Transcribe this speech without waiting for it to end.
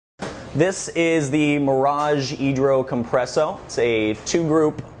This is the Mirage Hydro Compresso. It's a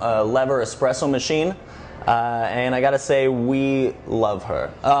 2-group lever espresso machine, and I gotta say, we love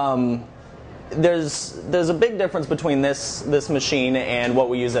her. There's a big difference between this machine and what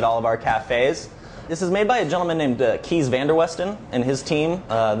we use at all of our cafes. This is made by a gentleman named Kees van der Westen and his team.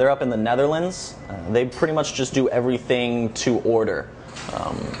 They're up in the Netherlands. They pretty much just do everything to order.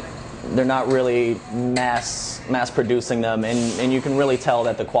 They're not really mass producing them, and you can really tell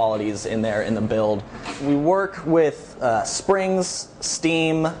that the quality's in there in the build. We work with springs,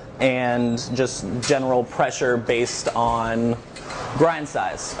 steam, and just general pressure based on grind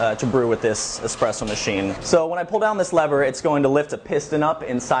size to brew with this espresso machine. So when I pull down this lever, it's going to lift a piston up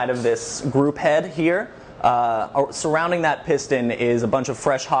inside of this group head here. Surrounding that piston is a bunch of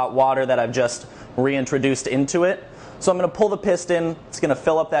fresh hot water that I've just reintroduced into it. So I'm going to pull the piston, it's going to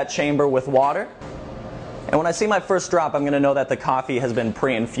fill up that chamber with water. And when I see my first drop, I'm going to know that the coffee has been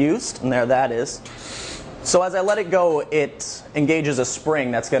pre-infused, and there that is. So as I let it go, it engages a spring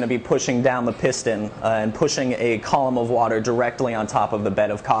that's going to be pushing down the piston and pushing a column of water directly on top of the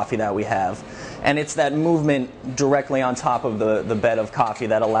bed of coffee that we have. And it's that movement directly on top of the bed of coffee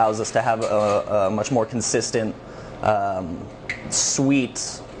that allows us to have a much more consistent,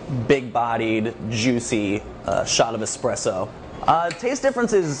 sweet, big-bodied, juicy shot of espresso. Taste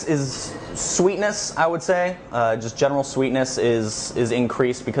difference is sweetness, I would say. Just general sweetness is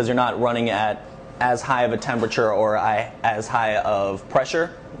increased because you're not running at as high of a temperature or as high of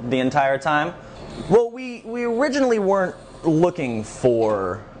pressure the entire time. Well, we originally weren't looking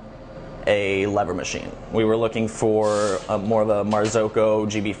for a lever machine. We were looking for more of a Marzocco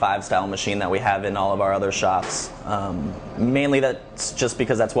GB5 style machine that we have in all of our other shops. Mainly that's just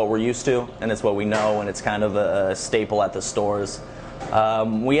because that's what we're used to and it's what we know and it's kind of a staple at the stores.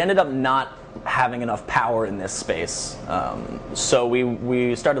 We ended up not having enough power in this space. So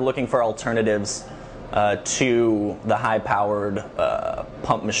we started looking for alternatives to the high-powered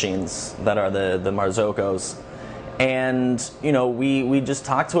pump machines that are the Marzoccos. And, you know, we just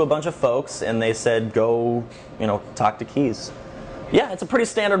talked to a bunch of folks and they said, go, you know, talk to Kees. Yeah, it's a pretty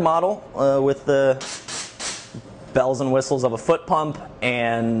standard model with the bells and whistles of a foot pump,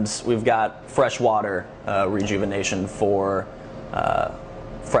 and we've got fresh water rejuvenation for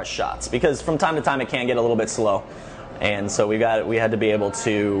fresh shots, because from time to time it can get a little bit slow, and so we had to be able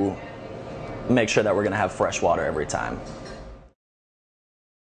to make sure that we're going to have fresh water every time.